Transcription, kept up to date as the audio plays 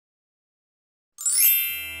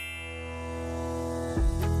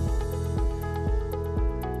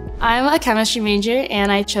I'm a chemistry major,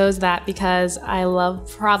 and I chose that because I love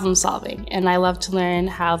problem solving and I love to learn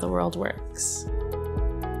how the world works.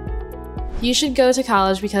 You should go to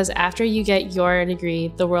college because after you get your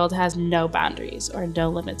degree, the world has no boundaries or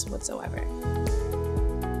no limits whatsoever.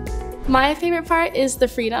 My favorite part is the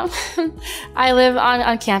freedom. I live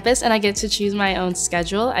on campus and I get to choose my own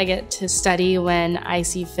schedule. I get to study when I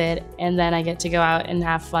see fit, and then I get to go out and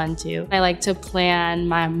have fun too. I like to plan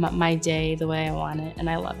my day the way I want it, and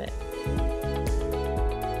I love it.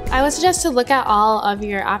 I would suggest to look at all of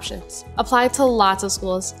your options. Apply to lots of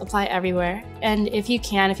schools, apply everywhere. And if you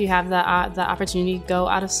have the opportunity, go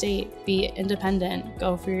out of state, be independent,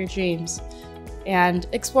 go for your dreams, and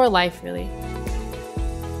explore life really.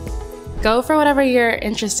 Go for whatever you're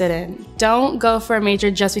interested in. Don't go for a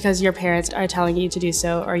major just because your parents are telling you to do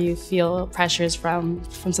so or you feel pressures from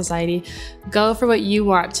society. Go for what you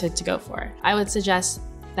want to go for. I would suggest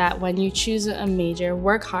that when you choose a major,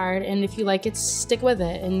 work hard, and if you like it, stick with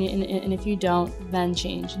it. And if you don't, then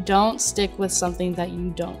change. Don't stick with something that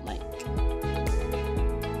you don't like.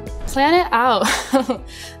 Plan it out.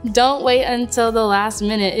 Don't wait until the last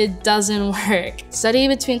minute. It doesn't work. Study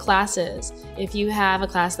between classes. If you have a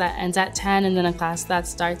class that ends at 10 and then a class that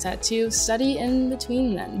starts at 2, study in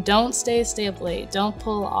between them. Don't stay up late. Don't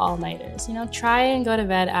pull all-nighters. Try and go to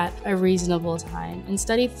bed at a reasonable time and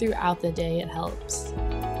study throughout the day. It helps.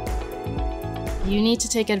 You need to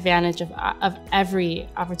take advantage of every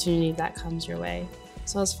opportunity that comes your way.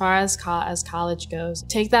 So as far as college goes,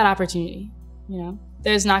 take that opportunity.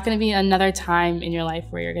 There's not going to be another time in your life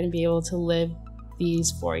where you're going to be able to live these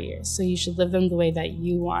 4 years. So you should live them the way that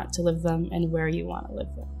you want to live them and where you want to live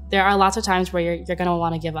them. There are lots of times where you're going to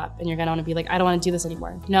want to give up and you're going to want to be like, I don't want to do this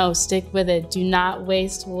anymore. No, stick with it. Do not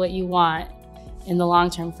waste what you want in the long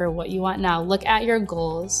term for what you want now. Look at your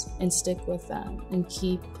goals and stick with them and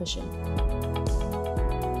keep pushing.